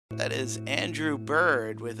That is Andrew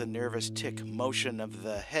Bird with a nervous tick motion of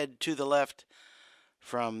the head to the left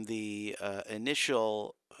from the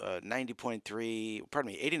initial 90.3,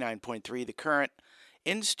 pardon me, 89.3, the current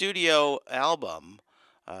in studio album.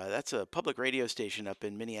 That's a public radio station up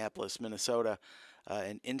in Minneapolis, Minnesota.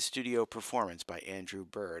 An in studio performance by Andrew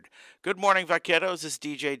Bird. Good morning, Vaqueros. This is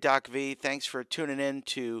DJ Doc V. Thanks for tuning in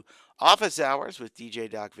to Office Hours with DJ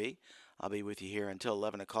Doc V. I'll be with you here until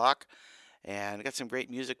 11 o'clock. And I got some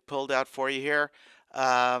great music pulled out for you here.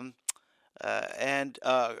 Um, and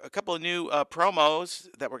a couple of new promos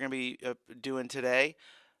that we're going to be doing today.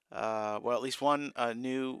 Well, at least one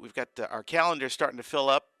new. We've got our calendar starting to fill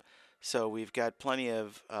up. So we've got plenty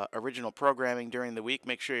of original programming during the week.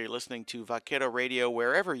 Make sure you're listening to Vaquero Radio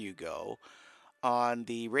wherever you go on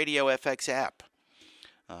the Radio FX app.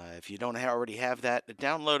 If you don't already have that,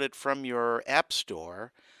 download it from your app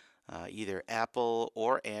store, either Apple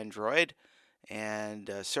or Android, and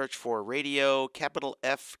search for Radio, capital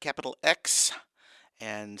F, capital X,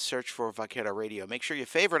 and search for Vaquero Radio. Make sure you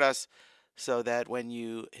favorite us so that when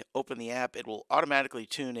you open the app, it will automatically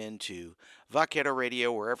tune into Vaquero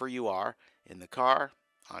Radio wherever you are, in the car,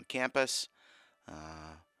 on campus,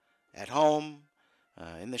 at home,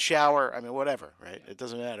 in the shower, I mean, whatever, right? It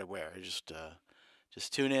doesn't matter where.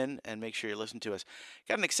 Just tune in and make sure you listen to us.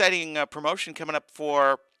 Got an exciting promotion coming up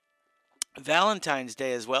for Valentine's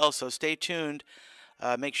Day as well, so stay tuned.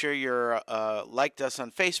 Make sure you're liked us on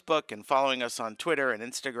Facebook and following us on Twitter and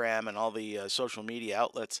Instagram and all the social media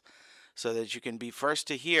outlets so that you can be first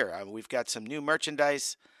to hear. We've got some new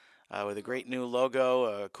merchandise with a great new logo,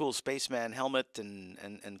 a cool spaceman helmet,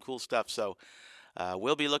 and cool stuff. So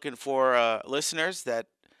we'll be looking for listeners that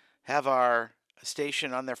have our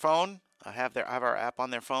station on their phone, have our app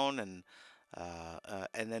on their phone, and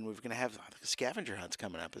then we're going to have scavenger hunts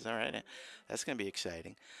coming up. Is that right? That's going to be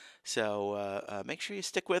exciting. So make sure you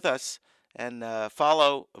stick with us and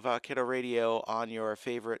follow Vaquero Radio on your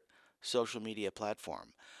favorite social media platform.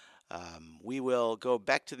 We will go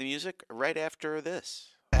back to the music right after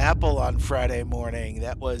this. Apple on Friday morning.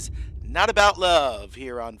 That was Not About Love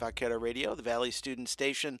here on Vaquero Radio, the Valley Student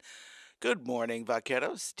Station. Good morning,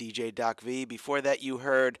 Vaqueros. DJ Doc V. Before that, you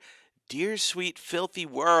heard Dear Sweet Filthy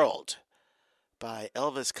World by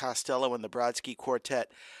Elvis Costello and the Brodsky Quartet.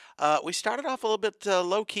 We started off a little bit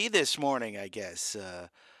low-key this morning, I guess.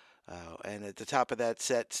 And at the top of that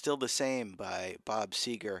set, Still the Same by Bob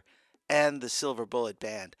Seger and the Silver Bullet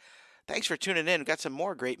Band. Thanks for tuning in. We've got some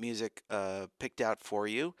more great music picked out for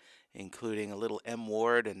you, including a little M.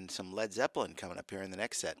 Ward and some Led Zeppelin coming up here in the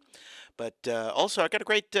next set. But also, I got a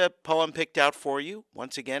great poem picked out for you,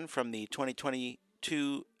 once again, from the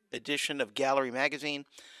 2022 edition of Gallery Magazine.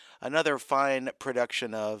 Another fine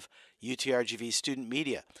production of UTRGV Student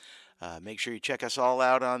Media. Make sure you check us all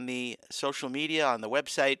out on the social media, on the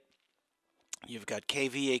website. You've got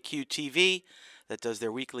KVAQ TV that does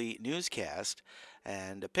their weekly newscast.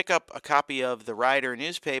 And pick up a copy of the Rider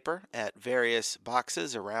newspaper at various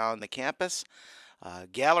boxes around the campus.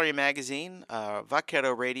 Gallery Magazine,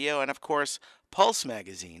 Vaquero Radio, and of course Pulse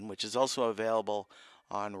Magazine, which is also available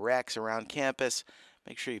on racks around campus.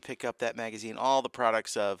 Make sure you pick up that magazine. All the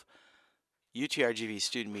products of UTRGV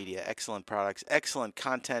Student Media, excellent products, excellent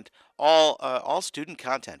content, all student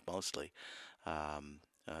content mostly.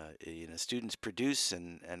 Students produce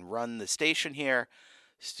and run the station here.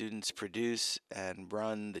 Students produce and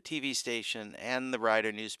run the TV station and the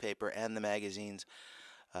Rider newspaper and the magazines.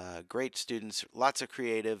 Great students, lots of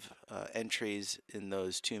creative entries in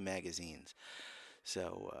those two magazines.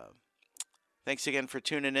 So thanks again for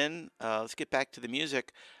tuning in. Let's get back to the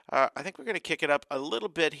music. I think we're going to kick it up a little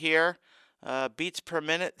bit here. Beats per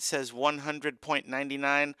minute says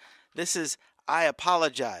 100.99. This is I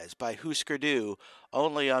Apologize by Husker Du,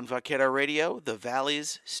 only on Vaquero Radio, the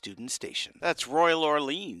Valley's student station. That's Royal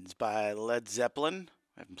Orleans by Led Zeppelin.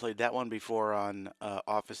 I haven't played that one before on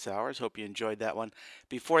Office Hours. Hope you enjoyed that one.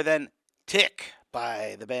 Before then, Tick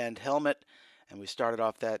by the band Helmet. And we started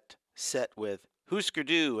off that set with Husker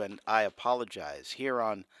Du and I Apologize here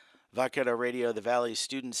on Vaquero Radio, the Valley's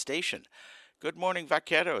student station. Good morning,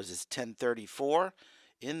 Vaqueros. It's 10:34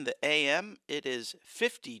 in the AM. It is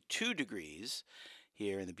 52 degrees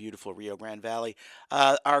here in the beautiful Rio Grande Valley.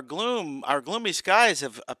 Our gloomy skies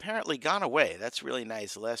have apparently gone away. That's really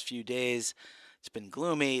nice. The last few days, it's been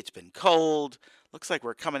gloomy. It's been cold. Looks like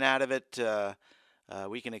we're coming out of it.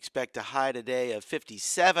 We can expect a high today of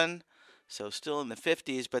 57, so still in the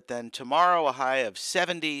 50s. But then tomorrow, a high of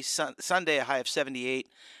 70. Sunday, a high of 78.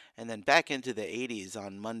 And then back into the 80s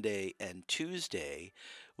on Monday and Tuesday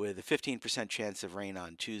with a 15% chance of rain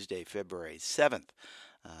on Tuesday, February 7th.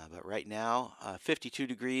 But right now, 52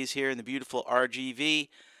 degrees here in the beautiful RGV.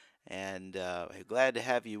 And glad to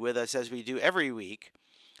have you with us as we do every week.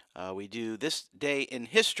 We do This Day in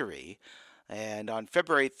History, and on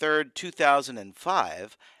February 3rd,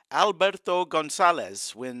 2005, Alberto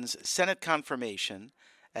Gonzalez wins Senate confirmation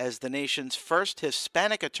as the nation's first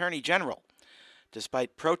Hispanic Attorney General,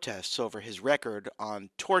 despite protests over his record on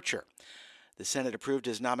torture. The Senate approved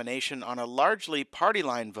his nomination on a largely party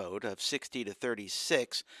line vote of 60 to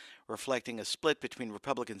 36, reflecting a split between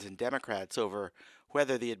Republicans and Democrats over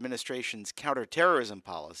whether the administration's counterterrorism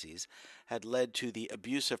policies had led to the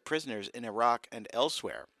abuse of prisoners in Iraq and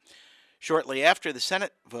elsewhere. Shortly after the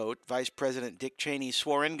Senate vote, Vice President Dick Cheney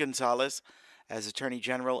swore in Gonzalez as Attorney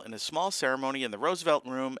General in a small ceremony in the Roosevelt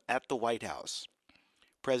Room at the White House.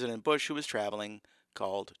 President Bush, who was traveling,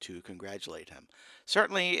 called to congratulate him.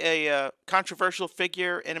 Certainly a controversial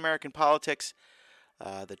figure in American politics.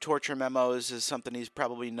 The torture memos is something he's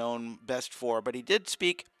probably known best for, but he did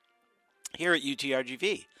speak here at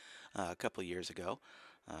UTRGV a couple of years ago.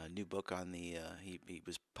 New book on the he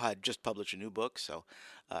just published a new book. So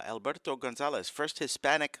Alberto Gonzalez, first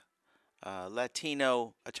Hispanic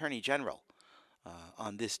Latino Attorney General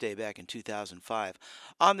on this day back in 2005.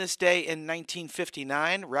 On this day in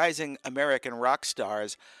 1959, rising American rock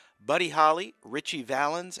stars Buddy Holly, Ritchie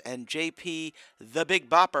Valens, and J.P. the Big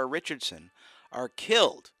Bopper Richardson are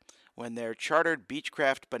killed when their chartered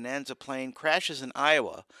Beechcraft Bonanza plane crashes in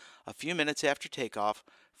Iowa a few minutes after takeoff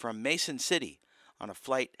from Mason City on a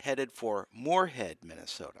flight headed for Moorhead,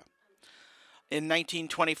 Minnesota. In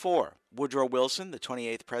 1924, Woodrow Wilson, the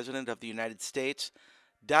 28th President of the United States,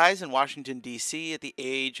 dies in Washington, D.C. at the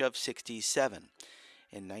age of 67.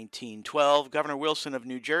 In 1912, Governor Wilson of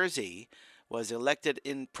New Jersey was elected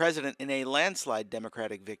president in a landslide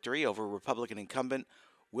Democratic victory over Republican incumbent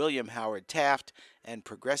William Howard Taft and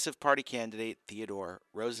Progressive Party candidate Theodore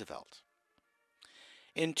Roosevelt.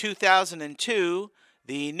 In 2002,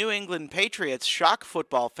 the New England Patriots shocked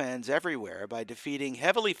football fans everywhere by defeating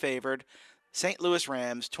heavily favored St. Louis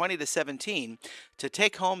Rams 20-17 to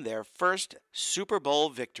take home their first Super Bowl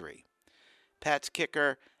victory. Pats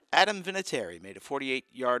kicker Adam Vinatieri made a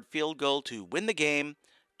 48-yard field goal to win the game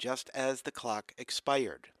just as the clock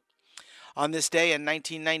expired. On this day in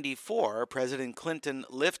 1994, President Clinton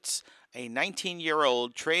lifts a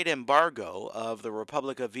 19-year-old trade embargo of the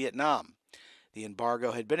Republic of Vietnam. The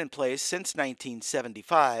embargo had been in place since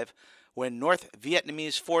 1975, when North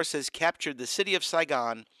Vietnamese forces captured the city of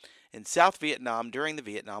Saigon in South Vietnam during the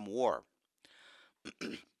Vietnam War.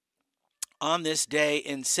 On this day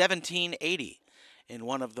in 1780, in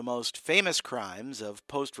one of the most famous crimes of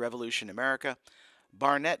post-revolution America,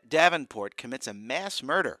 Barnett Davenport commits a mass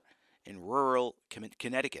murder in rural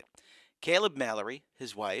Connecticut. Caleb Mallory,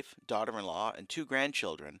 his wife, daughter-in-law, and 2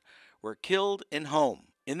 grandchildren were killed in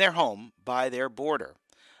their home by their boarder,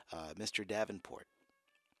 Mr. Davenport.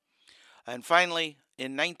 And finally,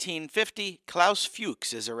 in 1950, Klaus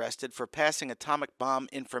Fuchs is arrested for passing atomic bomb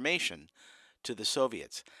information to the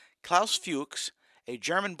Soviets. Klaus Fuchs, a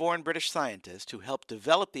German-born British scientist who helped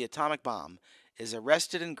develop the atomic bomb, is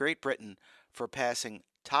arrested in Great Britain for passing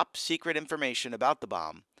top-secret information about the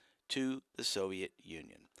bomb to the Soviet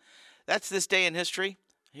Union. That's This Day in History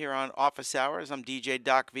here on Office Hours. I'm DJ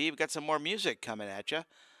Doc V. We've got some more music coming at you.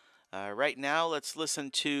 Right now, let's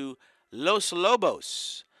listen to Los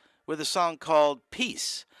Lobos with a song called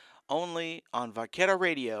Peace, only on Vaquero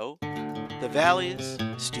Radio, the Valley's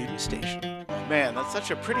student station. Oh, man, that's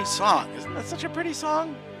such a pretty song. Isn't that such a pretty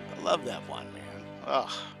song? I love that one, man.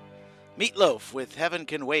 Ugh. Meatloaf with Heaven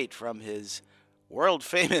Can Wait from his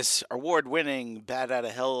world-famous, award-winning Bat Outta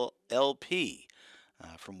Hell LP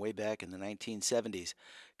from way back in the 1970s.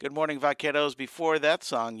 Good morning, Vaqueros. Before that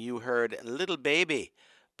song, you heard Little Baby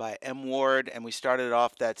by M. Ward, and we started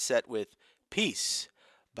off that set with Peace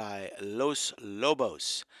by Los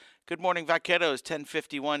Lobos. Good morning, Vaqueros.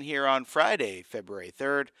 10:51 here on Friday, February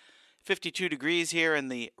 3rd. 52 degrees here in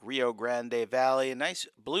the Rio Grande Valley. A nice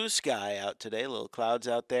blue sky out today, little clouds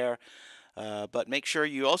out there. But make sure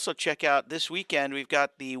you also check out this weekend. We've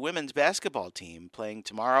got the women's basketball team playing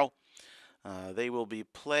tomorrow. They will be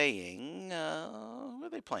playing, where are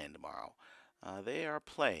they playing tomorrow? They are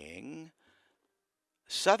playing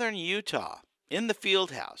Southern Utah in the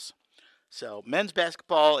Field House. So men's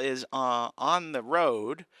basketball is on the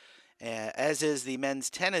road, as is the men's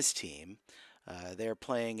tennis team. They're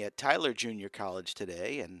playing at Tyler Junior College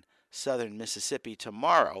today and Southern Mississippi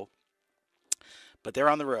tomorrow. But they're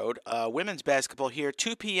on the road. Women's basketball here,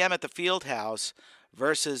 2 p.m. at the Field House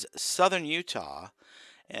versus Southern Utah.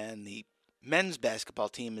 And the men's basketball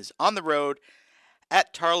team is on the road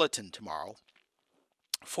at Tarleton tomorrow,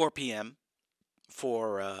 4 p.m.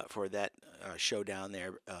 for that showdown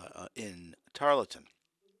there in Tarleton.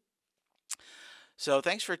 So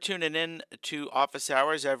thanks for tuning in to Office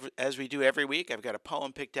Hours as we do every week. I've got a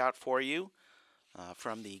poem picked out for you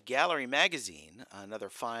from the Gallery Magazine, another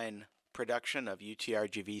fine production of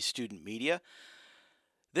UTRGV Student Media.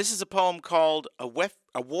 This is a poem called A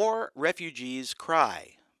War Refugee's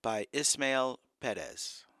Cry by Ismail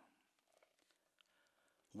Perez.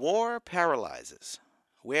 War paralyzes.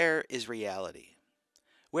 Where is reality?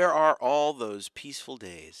 Where are all those peaceful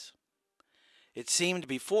days? It seemed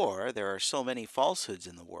before there are so many falsehoods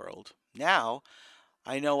in the world. Now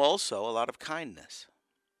I know also a lot of kindness.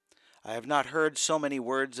 I have not heard so many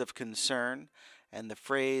words of concern, and the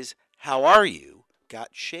phrase, "How are you?"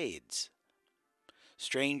 got shades.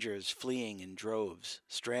 Strangers fleeing in droves,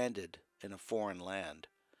 stranded in a foreign land.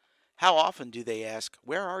 How often do they ask,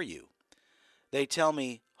 "Where are you?" They tell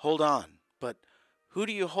me, "Hold on," but who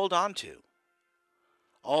do you hold on to?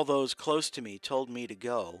 All those close to me told me to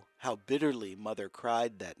go. How bitterly Mother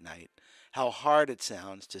cried that night. How hard it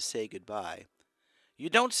sounds to say goodbye. You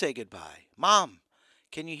don't say goodbye. Mom,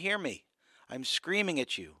 can you hear me? I'm screaming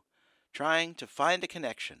at you, trying to find a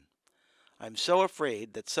connection. I'm so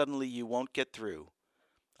afraid that suddenly you won't get through.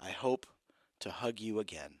 I hope to hug you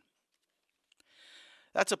again.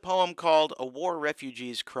 That's a poem called A War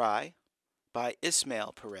Refugee's Cry by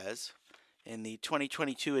Ismail Perez in the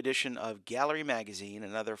 2022 edition of Gallery Magazine,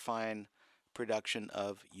 another fine production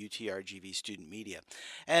of UTRGV Student Media.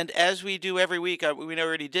 And as we do every week, we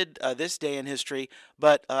already did this day in history,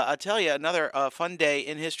 but I'll tell you another fun day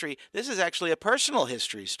in history. This is actually a personal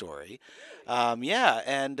history story.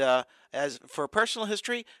 As for personal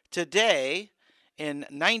history, today in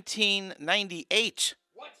 1998,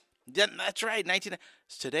 that's right,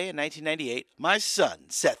 today in 1998, my son,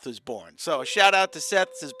 Seth, was born. So a shout out to Seth.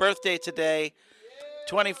 It's his birthday today.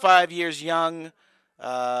 25 years young.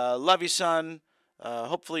 Love you, son.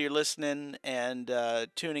 Hopefully you're listening and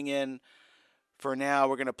tuning in. For now,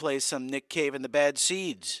 we're going to play some Nick Cave and the Bad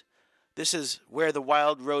Seeds. This is Where the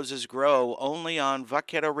Wild Roses Grow, only on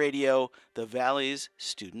Vaquero Radio, the Valley's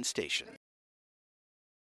student station.